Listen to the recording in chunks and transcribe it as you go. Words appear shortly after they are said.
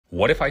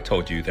What if I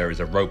told you there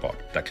is a robot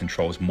that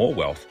controls more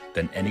wealth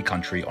than any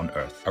country on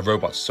Earth? A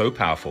robot so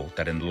powerful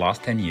that in the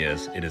last 10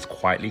 years, it has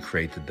quietly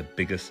created the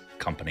biggest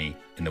company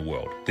in the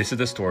world. This is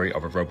the story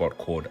of a robot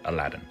called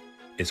Aladdin.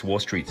 It's Wall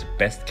Street's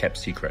best kept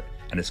secret,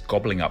 and it's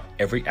gobbling up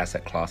every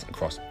asset class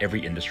across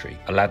every industry.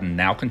 Aladdin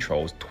now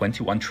controls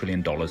 $21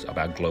 trillion of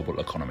our global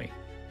economy.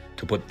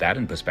 To put that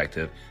in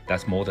perspective,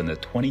 that's more than the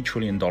 $20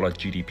 trillion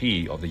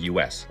GDP of the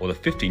US or the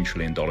 $15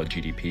 trillion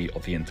GDP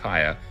of the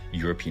entire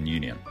European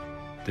Union.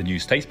 The New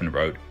Statesman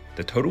wrote,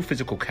 the total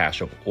physical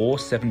cash of all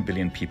 7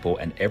 billion people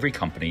and every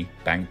company,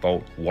 bank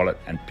vault, wallet,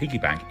 and piggy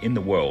bank in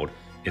the world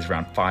is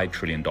around $5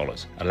 trillion.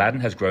 Aladdin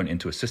has grown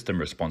into a system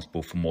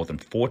responsible for more than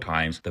 4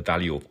 times the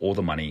value of all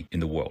the money in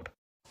the world.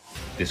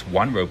 This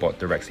one robot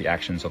directs the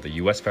actions of the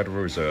US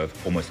Federal Reserve,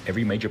 almost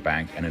every major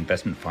bank and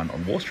investment fund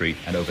on Wall Street,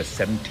 and over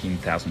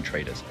 17,000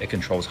 traders. It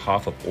controls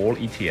half of all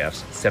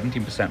ETFs,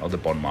 17% of the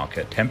bond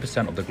market,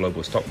 10% of the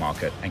global stock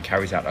market, and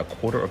carries out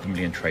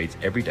 250,000 trades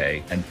every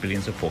day and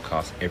billions of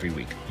forecasts every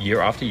week.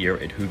 Year after year,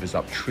 it hoovers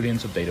up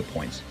trillions of data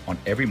points on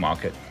every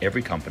market,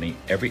 every company,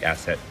 every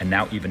asset, and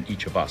now even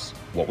each of us,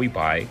 what we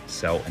buy,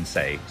 sell, and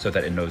say, so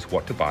that it knows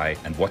what to buy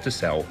and what to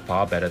sell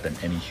far better than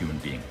any human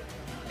being.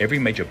 Every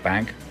major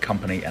bank,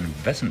 company, and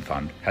investment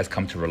fund has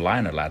come to rely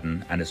on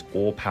Aladdin and its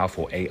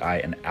all-powerful AI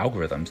and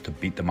algorithms to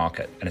beat the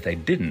market. And if they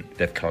didn't,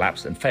 they've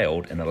collapsed and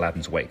failed in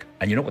Aladdin's wake.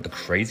 And you know what the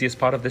craziest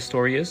part of this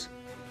story is?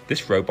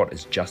 This robot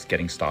is just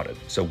getting started.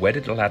 So where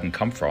did Aladdin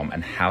come from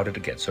and how did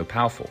it get so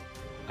powerful?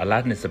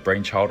 Aladdin is the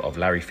brainchild of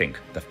Larry Fink,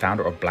 the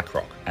founder of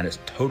BlackRock, and its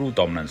total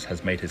dominance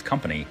has made his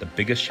company the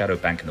biggest shadow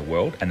bank in the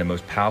world and the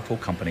most powerful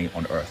company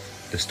on Earth.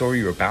 The story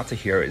you're about to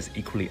hear is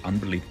equally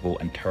unbelievable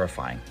and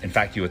terrifying. In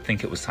fact, you would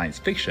think it was science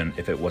fiction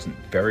if it wasn't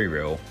very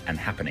real and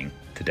happening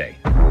today.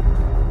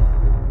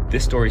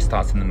 This story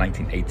starts in the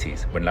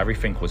 1980s when Larry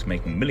Fink was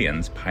making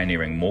millions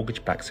pioneering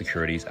mortgage-backed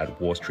securities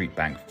at Wall Street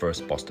Bank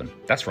First Boston.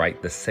 That's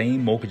right, the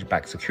same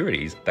mortgage-backed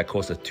securities that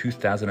caused the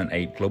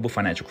 2008 global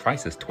financial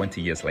crisis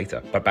 20 years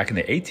later. But back in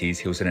the 80s,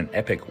 he was in an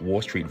epic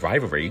Wall Street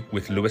rivalry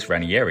with Louis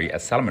Ranieri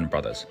at Salomon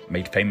Brothers,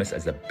 made famous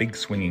as the big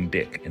swinging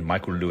dick in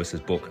Michael Lewis's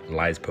book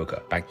Liar's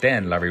Poker. Back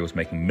then, Larry was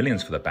making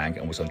millions for the bank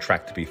and was on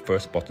track to be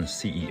First Boston's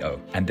CEO.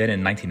 And then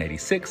in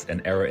 1986,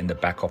 an error in the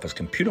back office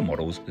computer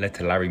models led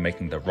to Larry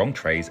making the wrong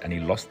trades and he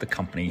lost the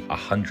company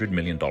 $100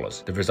 million.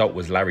 The result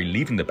was Larry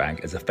leaving the bank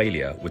as a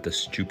failure with the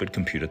stupid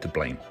computer to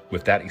blame.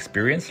 With that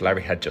experience,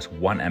 Larry had just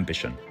one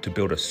ambition: to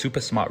build a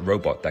super smart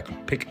robot that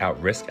could pick out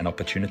risk and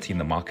opportunity in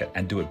the market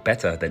and do it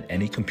better than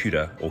any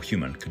computer or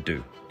human could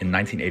do. In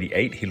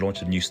 1988, he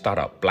launched a new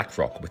startup,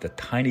 BlackRock, with a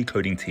tiny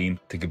coding team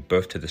to give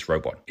birth to this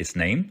robot. Its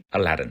name?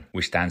 Aladdin,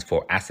 which stands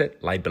for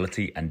Asset,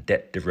 Liability, and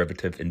Debt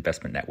Derivative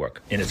Investment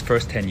Network. In its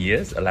first 10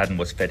 years, Aladdin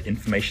was fed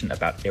information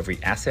about every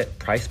asset,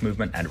 price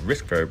movement, and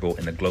risk variable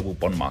in the global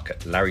bond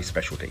market, Larry's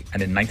specialty.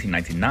 And in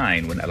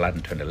 1999, when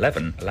Aladdin turned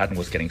 11, Aladdin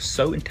was getting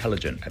so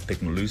intelligent at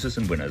picking losers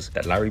and winners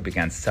that Larry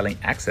began selling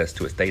access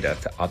to its data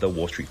to other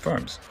Wall Street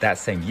firms. That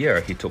same year,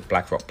 he took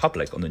BlackRock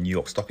public on the New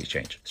York Stock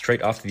Exchange.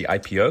 Straight after the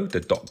IPO, the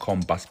dot-com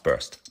bust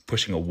burst,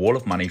 pushing a wall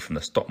of money from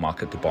the stock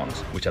market to bonds,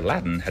 which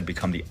Aladdin had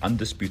become the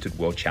undisputed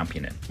world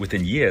champion in.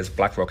 Within years,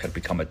 BlackRock had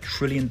become $1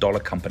 trillion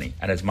company,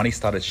 and as money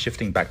started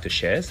shifting back to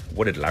shares,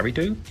 what did Larry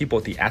do? He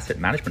bought the asset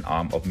management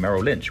arm of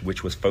Merrill Lynch,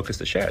 which was focused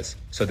to shares.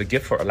 So the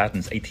gift for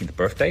Aladdin's 18th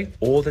birthday,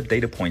 all the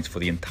data points for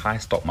the entire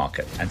stock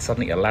market, and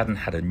suddenly Aladdin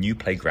had a new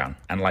playground,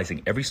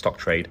 analyzing every stock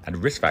trade and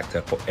risk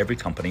factor for every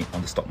company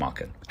on the stock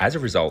market. As a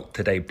result,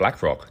 today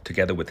BlackRock,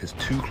 together with his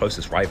 2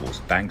 closest rivals,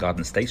 Vanguard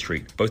and State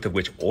Street, both of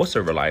which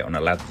also rely on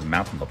Aladdin's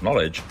mountain of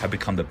knowledge, have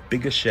become the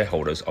biggest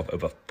shareholders of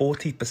over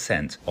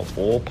 40% of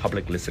all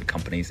public listed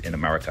companies in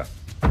America.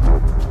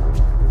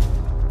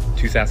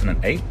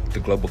 2008, the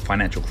global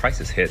financial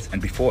crisis hits,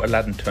 and before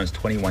Aladdin turns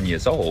 21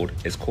 years old,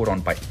 is called on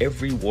by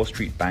every Wall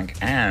Street bank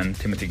and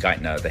Timothy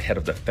Geithner, the head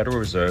of the Federal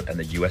Reserve and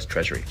the US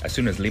Treasury. As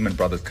soon as Lehman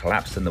Brothers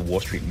collapsed and the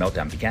Wall Street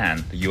meltdown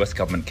began, the US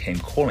government came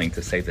calling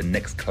to save the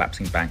next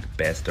collapsing bank,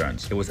 Bear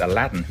Stearns. It was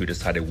Aladdin who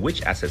decided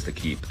which assets to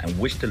keep and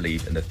which to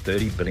leave in the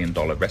 $30 billion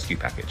rescue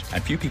package.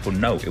 And few people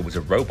know it was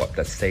a robot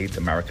that saved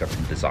America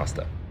from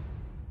disaster.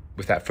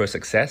 With that first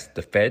success,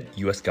 the Fed,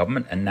 US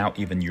government, and now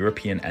even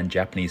European and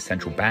Japanese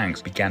central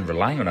banks began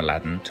relying on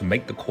Aladdin to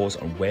make the calls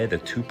on where the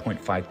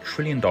 $2.5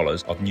 trillion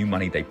of new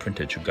money they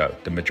printed should go.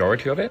 The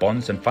majority of it,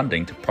 bonds and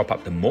funding to prop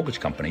up the mortgage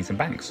companies and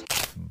banks.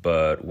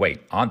 But wait,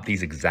 aren't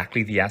these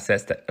exactly the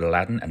assets that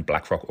Aladdin and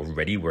BlackRock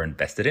already were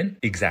invested in?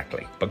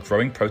 Exactly. But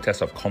growing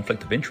protests of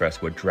conflict of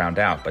interest were drowned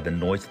out by the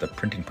noise of the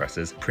printing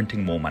presses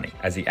printing more money,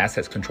 as the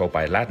assets controlled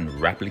by Aladdin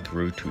rapidly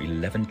grew to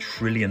 $11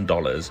 trillion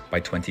by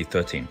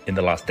 2013. In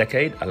the last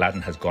decade,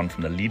 Aladdin has gone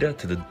from the leader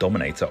to the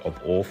dominator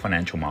of all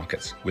financial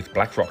markets. With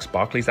BlackRock's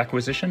Barclays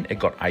acquisition, it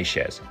got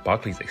iShares,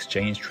 Barclays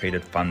Exchange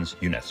Traded Funds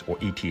Units, or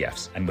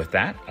ETFs. And with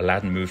that,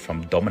 Aladdin moved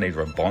from dominator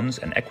of bonds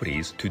and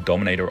equities to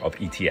dominator of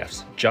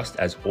ETFs, just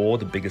as all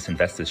the biggest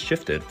investors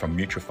shifted from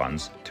mutual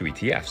funds to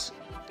ETFs.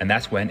 And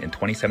that's when, in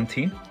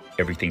 2017,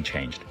 everything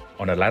changed.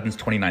 On Aladdin's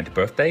 29th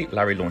birthday,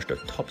 Larry launched a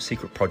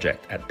top-secret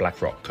project at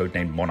BlackRock,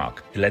 codenamed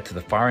Monarch. It led to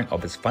the firing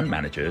of his fund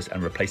managers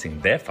and replacing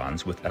their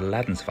funds with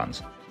Aladdin's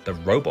funds. The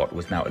robot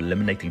was now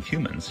eliminating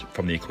humans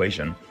from the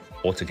equation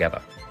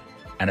altogether.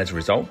 And as a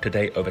result,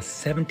 today over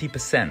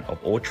 70%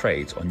 of all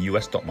trades on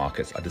US stock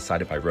markets are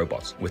decided by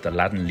robots, with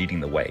Aladdin leading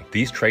the way.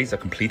 These trades are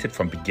completed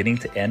from beginning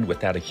to end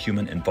without a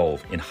human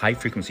involved, in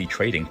high-frequency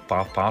trading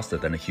far faster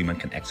than a human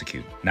can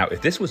execute. Now,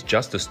 if this was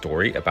just a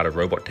story about a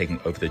robot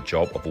taking over the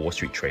job of Wall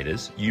Street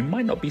traders, you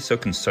might not be so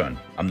concerned,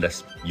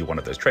 unless you're one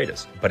of those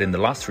traders. But in the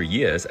last 3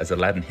 years, as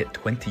Aladdin hit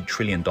 $20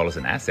 trillion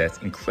in assets,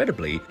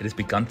 incredibly, it has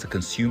begun to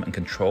consume and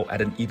control at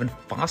an even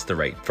faster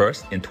rate.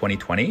 First, in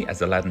 2020,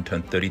 as Aladdin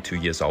turned 32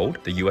 years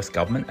old, the US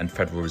government and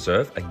Federal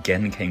Reserve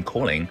again came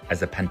calling as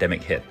the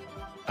pandemic hit.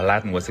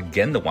 Aladdin was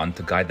again the one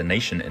to guide the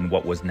nation in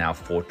what was now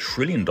 $4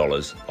 trillion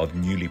of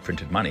newly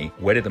printed money.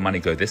 Where did the money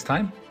go this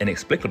time?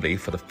 Inexplicably,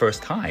 for the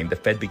first time, the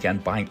Fed began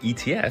buying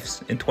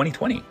ETFs in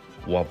 2020.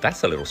 Well,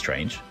 that's a little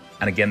strange.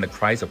 And again, the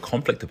cries of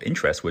conflict of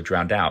interest were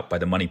drowned out by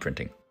the money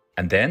printing.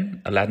 And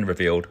then Aladdin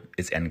revealed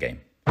its endgame.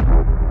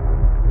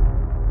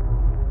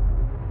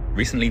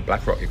 Recently,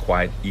 BlackRock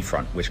acquired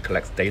eFront, which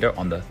collects data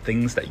on the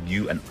things that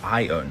you and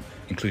I own,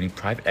 including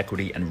private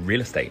equity and real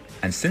estate.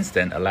 And since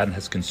then, Aladdin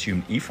has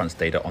consumed eFront's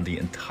data on the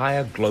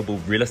entire global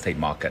real estate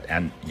market.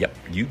 And yep,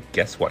 you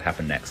guess what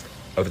happened next.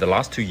 Over the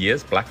last 2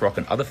 years, BlackRock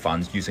and other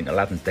funds using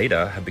Aladdin's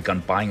data have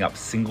begun buying up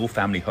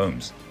single-family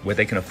homes, where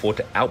they can afford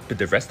to outbid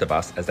the rest of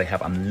us as they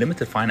have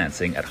unlimited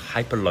financing at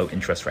hyper-low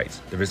interest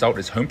rates. The result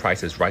is home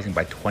prices rising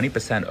by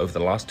 20% over the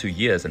last 2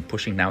 years and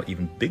pushing now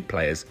even big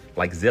players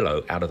like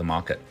Zillow out of the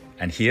market.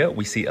 And here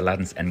we see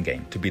Aladdin's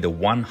endgame, to be the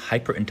one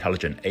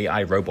hyper-intelligent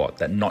AI robot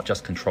that not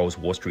just controls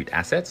Wall Street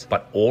assets,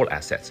 but all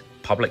assets,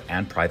 public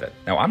and private.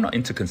 Now, I'm not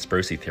into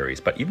conspiracy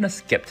theories, but even a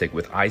skeptic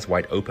with eyes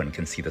wide open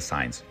can see the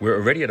signs. We're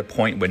already at a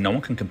point where no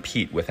one can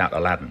compete without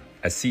Aladdin.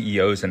 As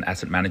CEOs and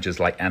asset managers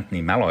like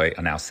Anthony Malloy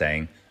are now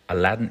saying,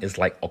 Aladdin is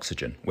like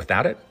oxygen.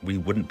 Without it, we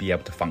wouldn't be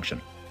able to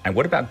function. And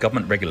what about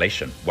government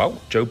regulation?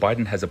 Well, Joe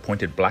Biden has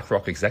appointed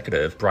BlackRock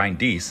executive Brian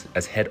Deese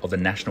as head of the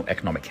National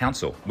Economic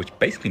Council, which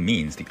basically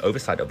means the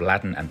oversight of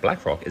Aladdin and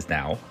BlackRock is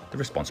now the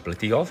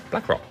responsibility of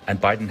BlackRock.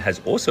 And Biden has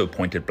also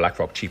appointed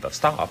BlackRock Chief of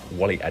Staff,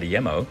 Wally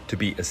Adeyemo, to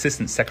be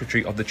Assistant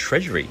Secretary of the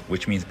Treasury,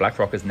 which means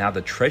BlackRock is now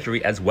the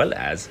Treasury as well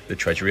as the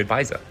Treasury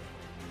Advisor.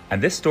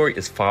 And this story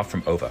is far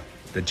from over.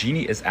 The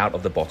genie is out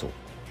of the bottle.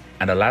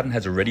 And Aladdin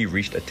has already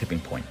reached a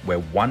tipping point where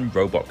one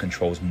robot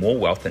controls more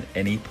wealth than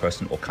any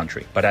person or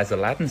country. But as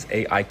Aladdin's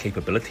AI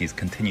capabilities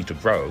continue to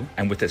grow,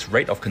 and with its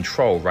rate of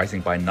control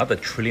rising by another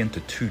 $1 trillion to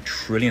 $2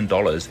 trillion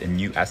in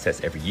new assets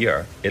every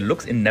year, it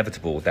looks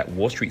inevitable that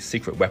Wall Street's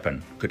secret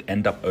weapon could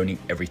end up owning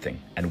everything,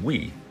 and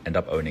we end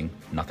up owning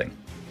nothing.